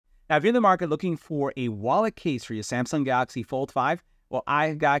Now, if you're in the market looking for a wallet case for your Samsung Galaxy Fold 5, well,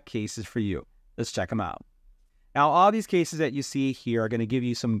 I've got cases for you. Let's check them out. Now, all these cases that you see here are going to give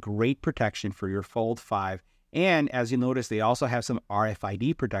you some great protection for your Fold 5. And as you notice, they also have some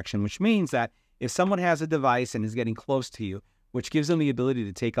RFID protection, which means that if someone has a device and is getting close to you, which gives them the ability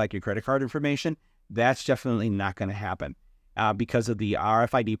to take like your credit card information, that's definitely not going to happen because of the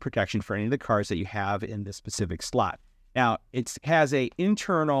RFID protection for any of the cards that you have in this specific slot. Now, it has a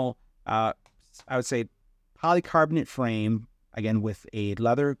internal, I would say, polycarbonate frame, again, with a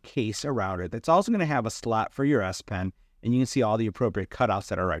leather case around it. That's also going to have a slot for your S Pen, and you can see all the appropriate cutouts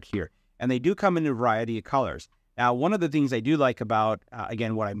that are right here. And they do come in a variety of colors. Now, one of the things I do like about,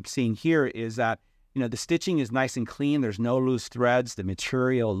 again, what I'm seeing here is that, you know, the stitching is nice and clean. There's no loose threads. The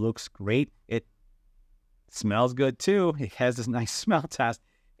material looks great. It smells good too. It has this nice smell test.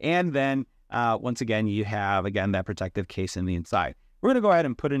 And then, once again, you have, again, that protective case in the inside. We're going to go ahead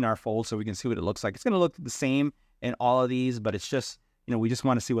and put in our fold so we can see what it looks like. It's going to look the same in all of these, but it's just, you know, we just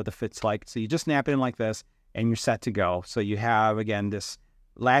want to see what the fit's like. So you just snap it in like this, and you're set to go. So you have, again, this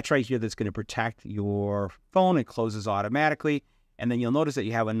latch right here that's going to protect your phone. It closes automatically. And then you'll notice that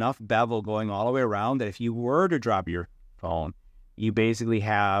you have enough bevel going all the way around that if you were to drop your phone, you basically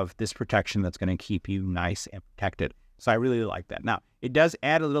have this protection that's going to keep you nice and protected. So I really like that. Now, it does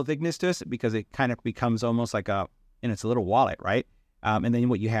add a little thickness to this because it kind of becomes almost like a, and it's a little wallet, right? And then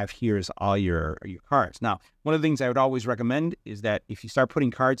what you have here is all your cards. Now, one of the things I would always recommend is that if you start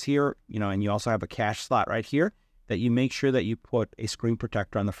putting cards here, you know, and you also have a cash slot right here, that you make sure that you put a screen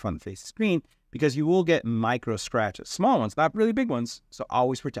protector on the front face screen because you will get micro scratches. Small ones, not really big ones, so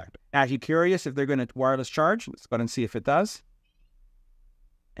always protect it. Now, if you're curious if they're going to wireless charge, let's go ahead and see if it does.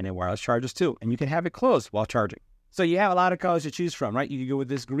 And it wireless charges too, and you can have it closed while charging. So you have a lot of colors to choose from, right? You can go with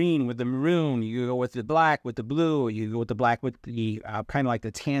this green, with the maroon, you can go with the black, with the blue, you can go with the black with the kind of like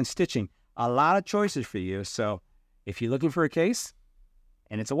the tan stitching. A lot of choices for you. So if you're looking for a case,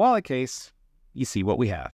 and it's a wallet case, you see what we have.